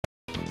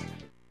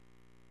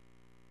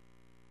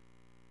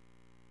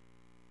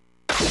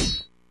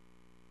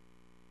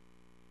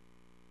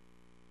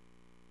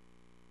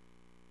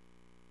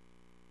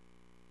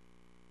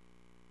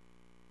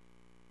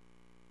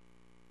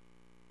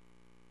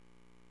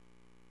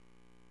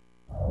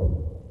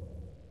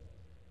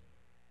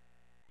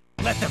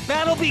the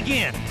battle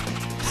begin!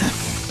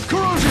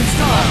 Corrosion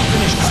style!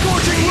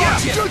 Scorching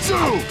rock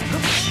jutsu!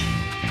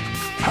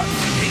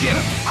 Get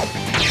him!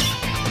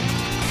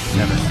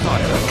 Never thought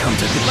it would come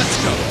to this. Let's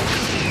go!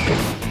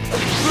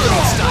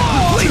 Brutal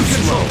style! Blade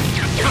control!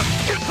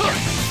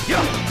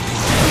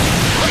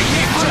 Right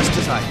here! Just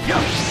as I...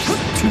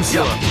 Too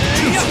slow!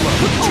 Too slow!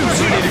 Too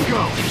ready to go!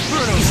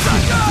 Brutal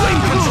style!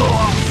 Blade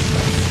control!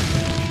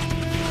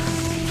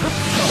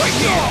 Right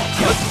here!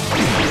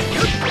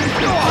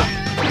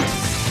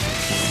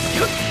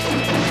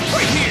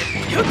 Right here!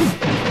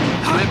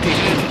 I'm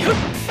beating it!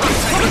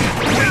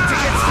 Wait to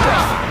get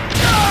strong!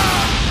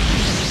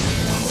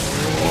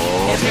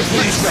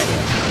 Everything's ready!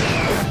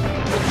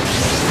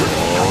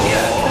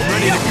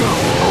 Ready to go!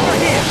 Over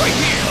here! Right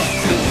here!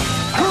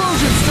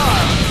 Corrosion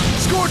style!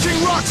 Scorching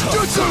rocks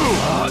jutsu!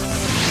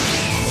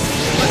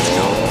 Let's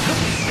go!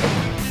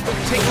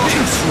 Take this!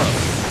 Too slow!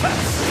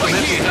 Right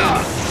here!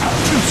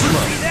 Too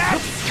slow! See that?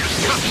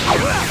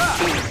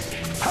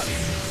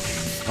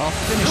 I'll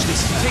finish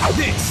this. Take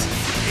this!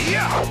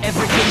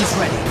 Everything's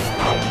ready!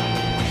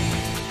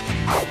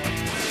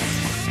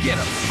 Get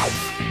him!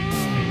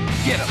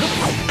 Get him!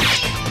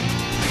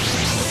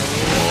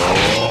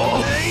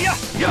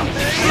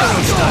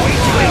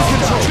 Blade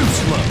control! Too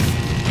slow!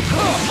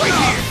 Right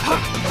here!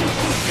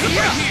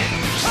 Right here!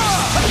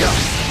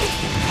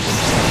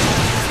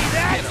 See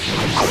that?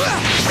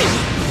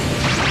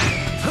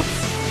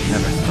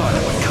 Never thought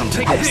it would come to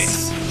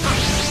this!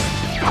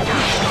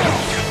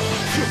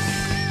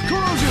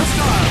 Corrosion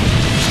style!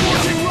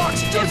 Scorching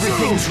rocks jutsu!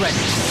 Everything's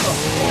ready!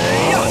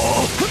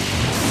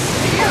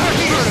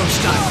 Inferno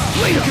style!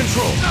 Blade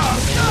control!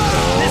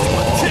 This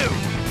one too!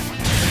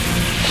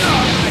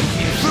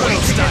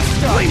 Blade style!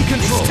 Flame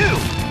control! Too!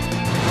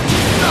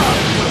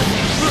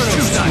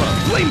 Inferno style!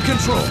 Flame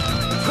control!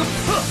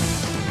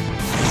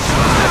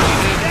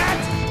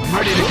 I'm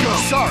ready to go!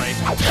 Sorry!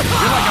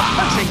 You're like a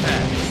punching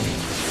bag!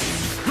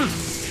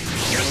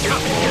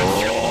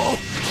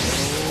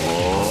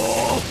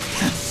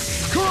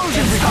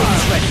 Corrosion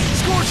style! Ready!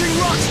 Scorching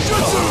rocks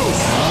jutsu!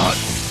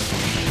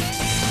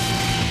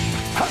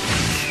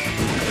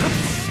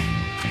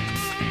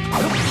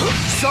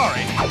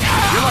 Sorry!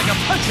 You're like a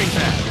punching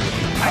bag!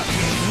 I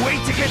can't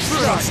wait to get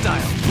started!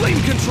 Style!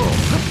 Flame control!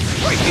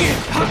 Right here!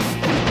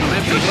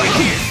 Empty right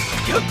here!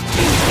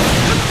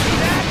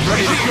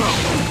 Ready to go!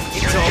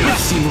 It's all I've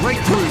seen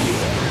right through you!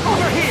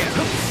 Over here!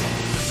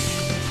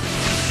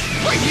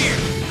 Right here!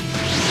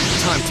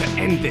 Time to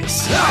end this!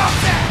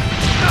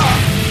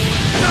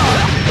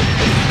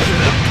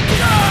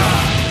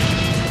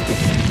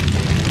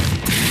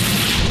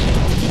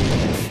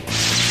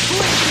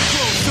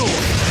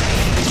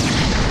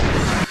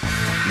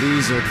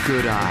 These are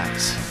good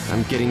eyes.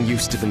 I'm getting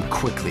used to them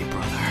quickly,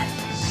 brother.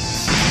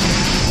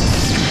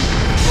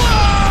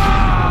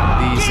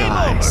 These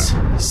eyes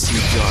see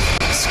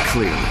darkness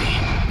clearly.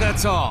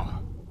 That's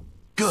all.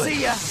 Good.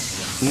 See ya.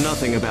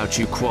 Nothing about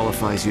you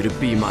qualifies you to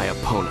be my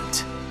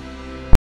opponent.